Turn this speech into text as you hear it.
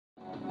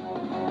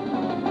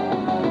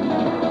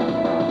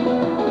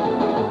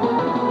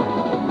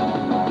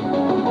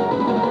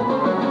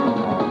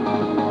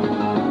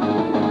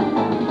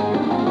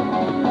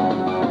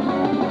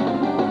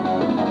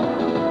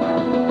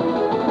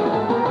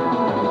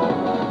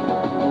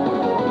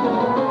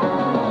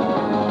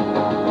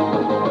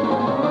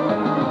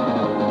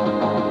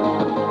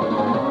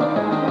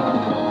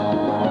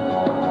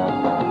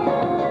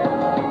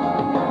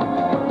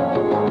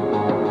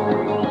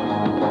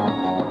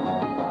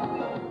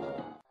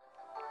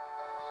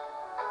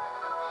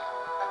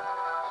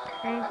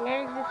I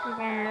believe this is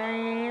on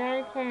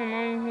RoamingRotom, and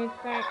I'm here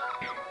back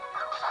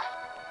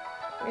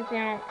with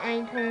our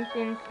 18th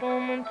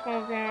installment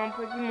of our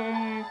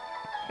Pokemon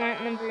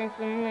Platinum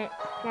version Let's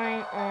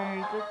Play.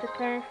 Just to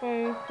clarify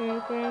a few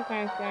things, I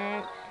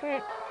got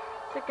straight.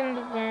 Second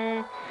of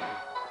all,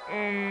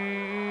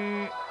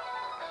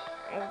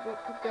 I've got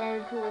to go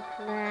to a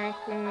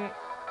karate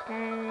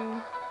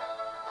game,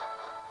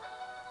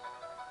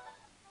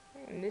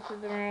 and this is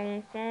the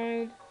wrong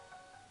side.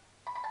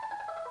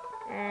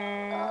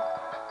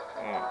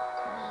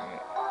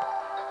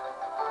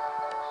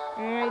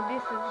 Anyway,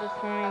 this is the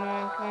side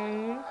I'm going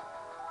in.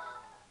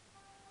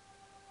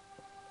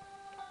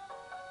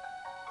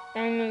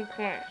 Only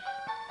Clash.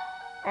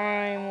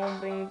 I will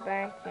be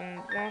back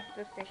in just a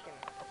second.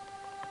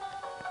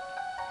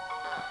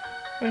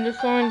 I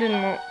decided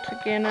not to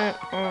get it,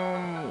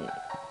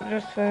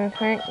 just for the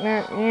fact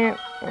that,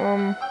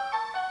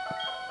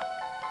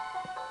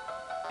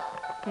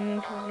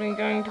 it's probably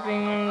going to be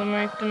one of the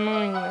most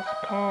annoyingest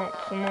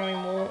parts of my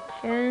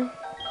walkthrough.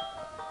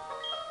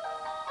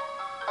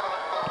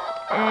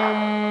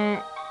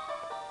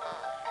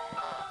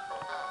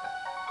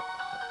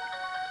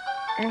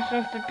 It's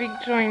just a big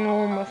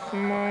ginormous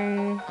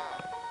mine.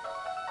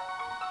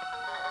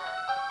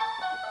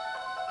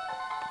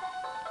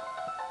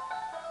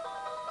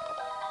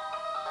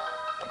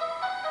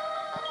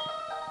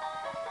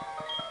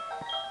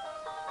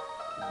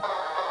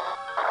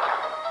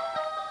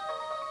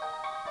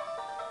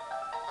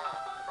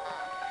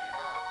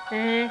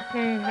 And I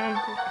think I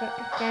have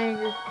to say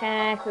this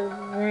part is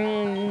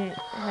really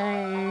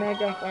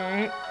mega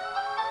fun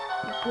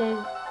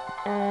because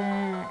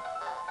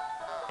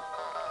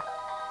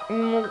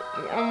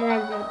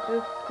otherwise I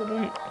just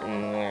couldn't see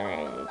where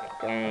I was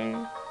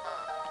going.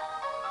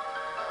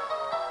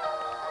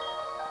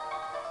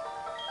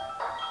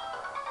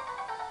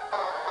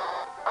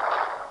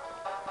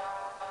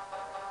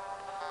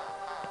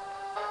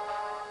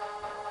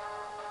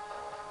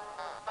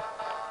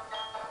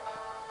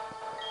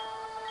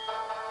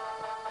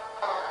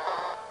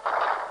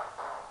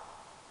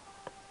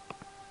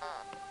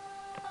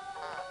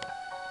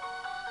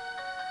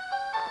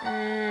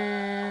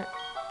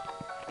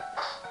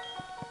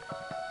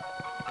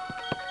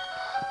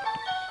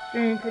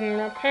 Drinking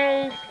the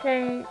power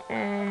state,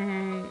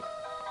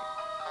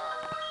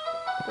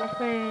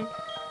 dropping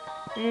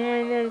one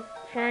of those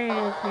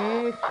trainers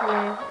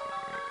mostly.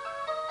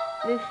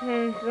 This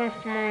one just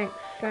might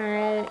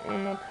sail in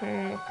the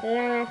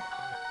forest,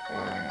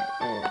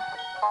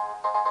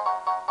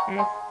 and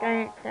a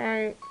skunk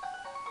rope.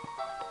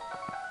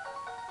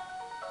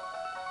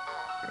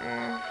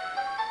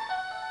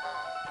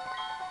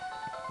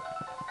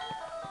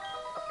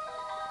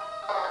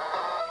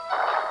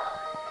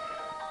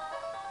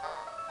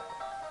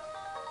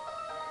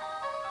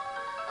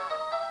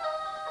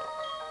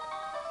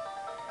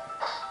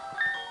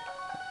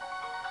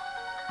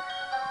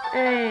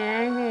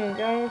 Hey, I'm gonna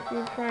go with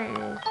you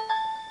trainers.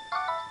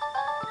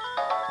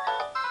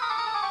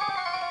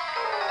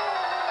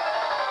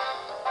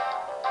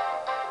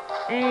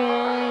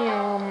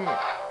 Anyway,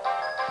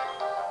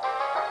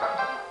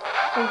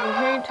 for the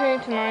Hootoo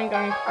tonight, I'm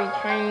going to be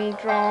training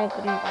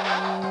Dragon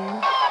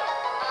Bane.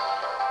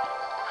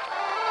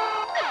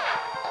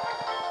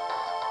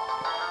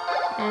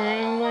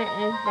 And that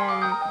is,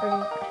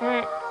 pretty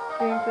crap,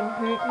 stupid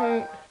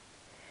Hootoo.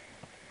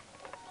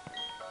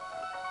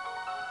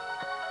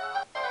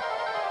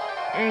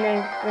 And then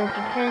go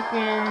to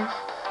Pokemon.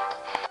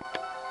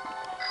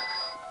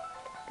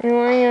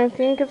 Anyway, I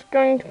think it's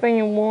going to be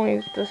a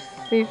wise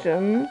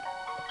decision.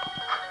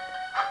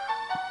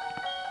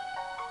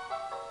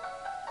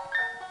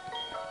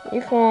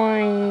 If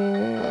I,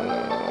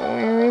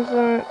 where is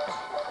it?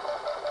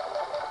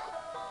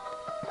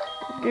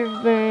 Give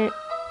the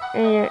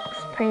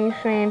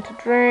EXP fan to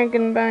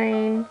Dragon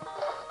Bane.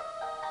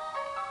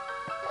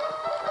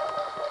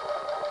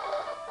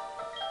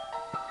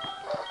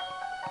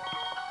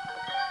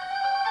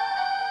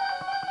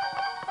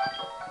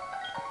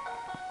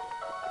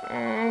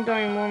 I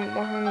don't want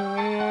the honey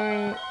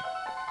anyway.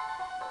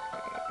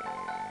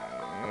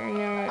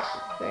 Yeah, let's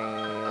see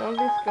what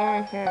this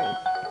guy has.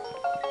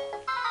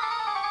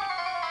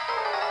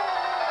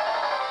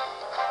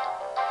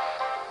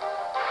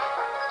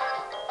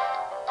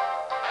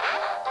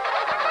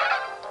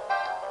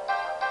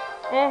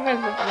 Oh, has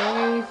a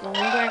weasel,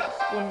 that's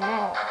good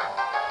enough.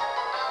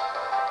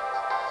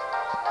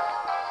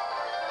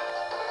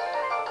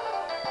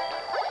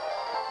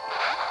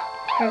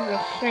 Has a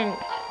sink.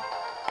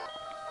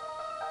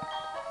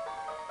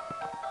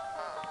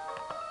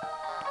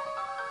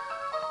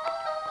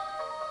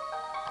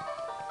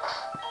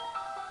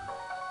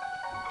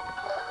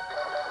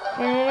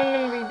 So what I'm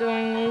going to be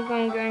doing is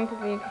I'm going to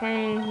be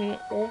training him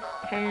off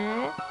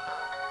camera.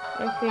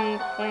 I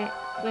think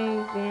that's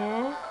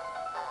easier.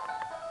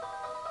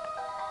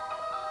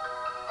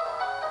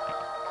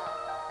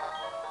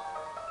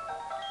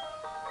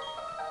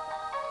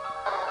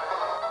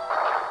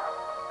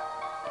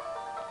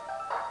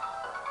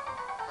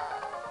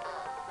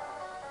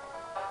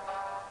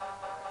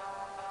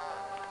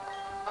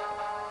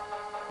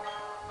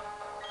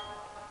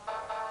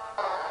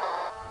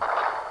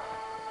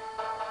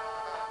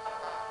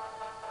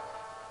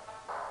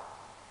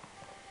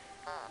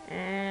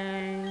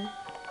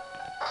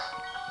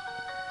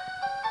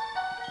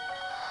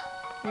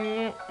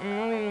 Yep, I'm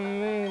not in the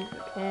mood for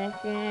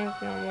talking. I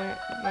feel like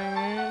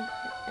bad.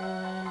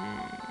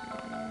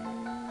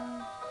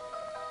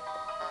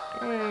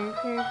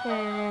 People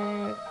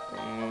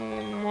on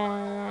my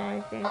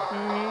life is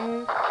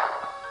news.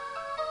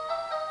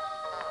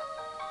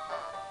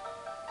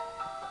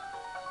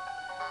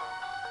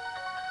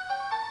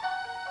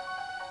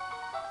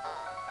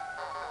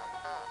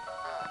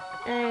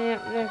 Yep,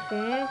 this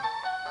is.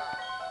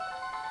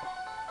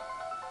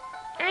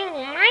 I'm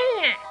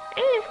Maya. I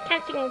was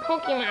catching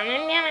Pokemon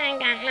and then I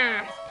got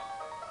lost.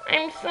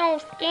 I'm so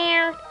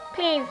scared.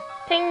 Please,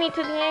 take me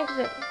to the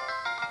exit.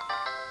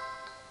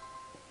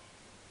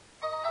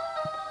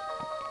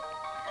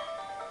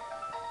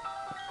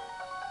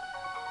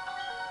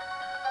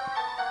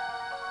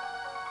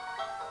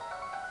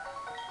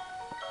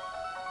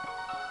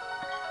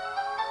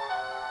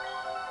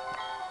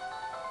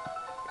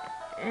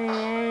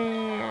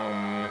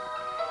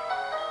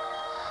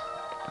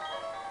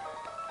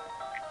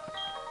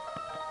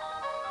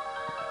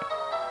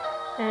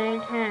 I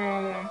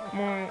kind of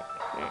want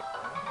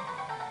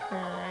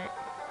that.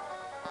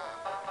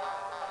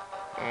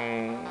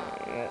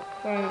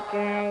 Let's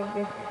get out of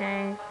this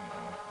house.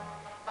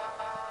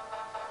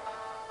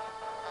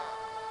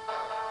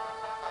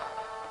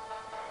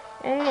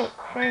 Oh look,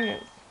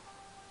 trainers.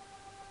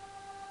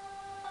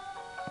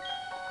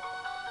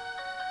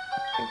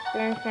 It's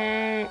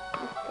different.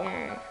 It's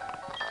gone.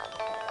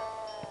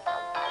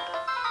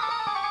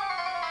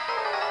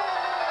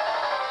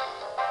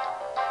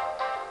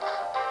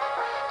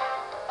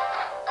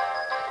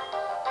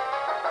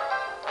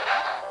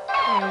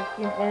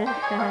 You both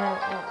shut up.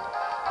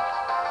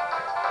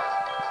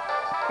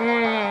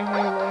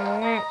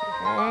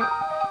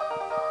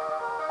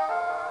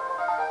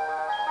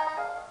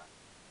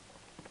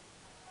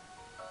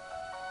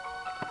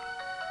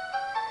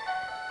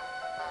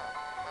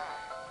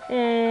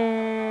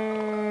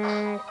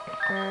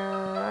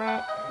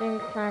 Corrupting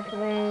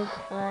properly,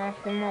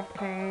 flashing my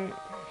paint.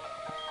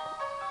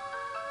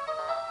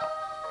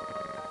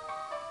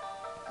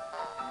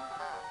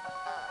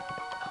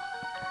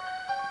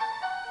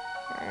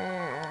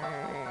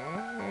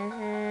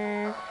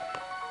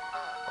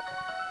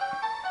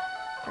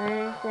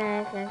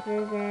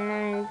 Confusing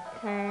my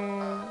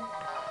time.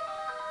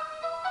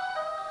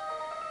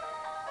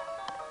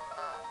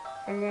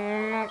 And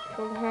then not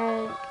to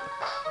help.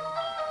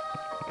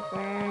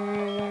 And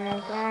then I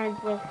died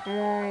with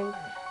life.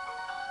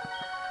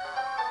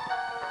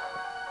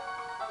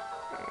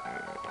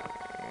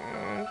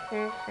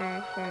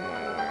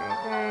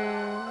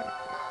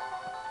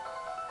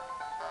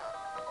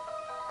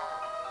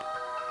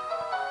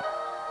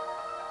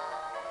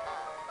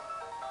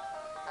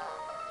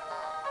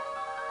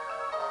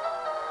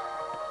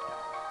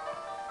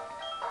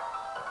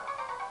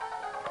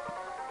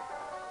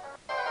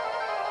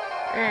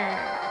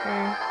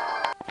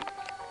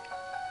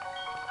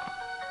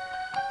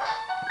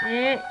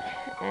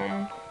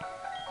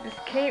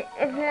 Just keep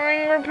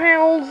applying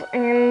repels,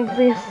 and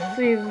this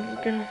is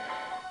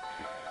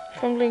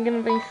probably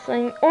gonna be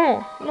saying,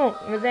 oh,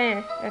 look, we're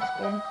there, that's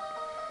good.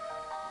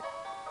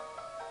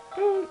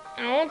 Oh,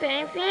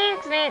 that's the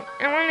exit.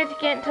 I wanted to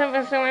get to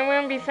it so I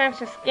wouldn't be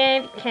such a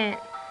scaredy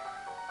cat.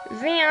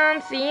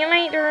 Xeon, see you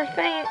later,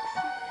 thanks.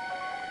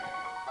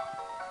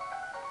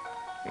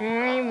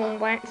 Alright, well,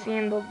 that's the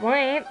end of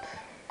that.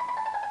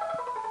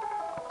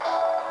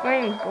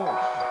 Thank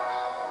gosh.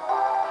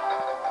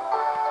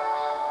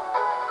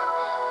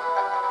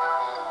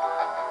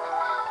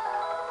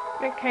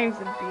 That cave's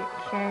a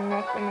bitch, so I'm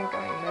not gonna go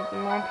in. There's a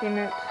lot in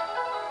it.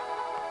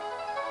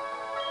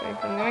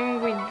 There's a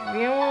language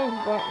viewers,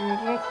 but I'm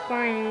just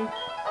saying.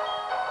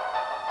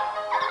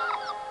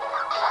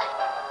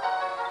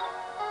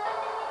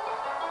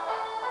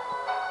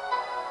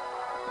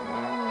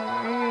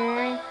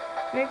 Anyway,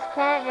 next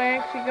part we're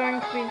actually going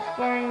to be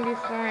exploring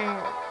this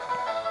layout.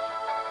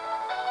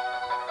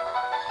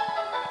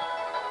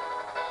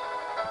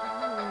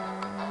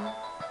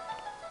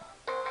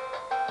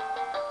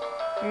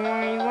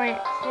 Anyway,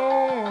 so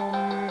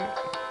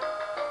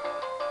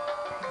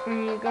see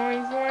you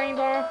guys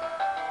later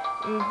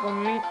in the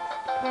next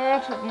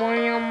part of my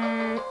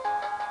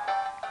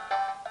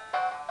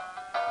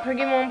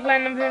Pokemon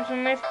Platinum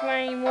version Let's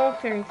Play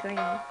walkthrough thing.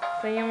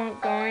 See you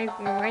guys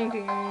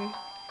later.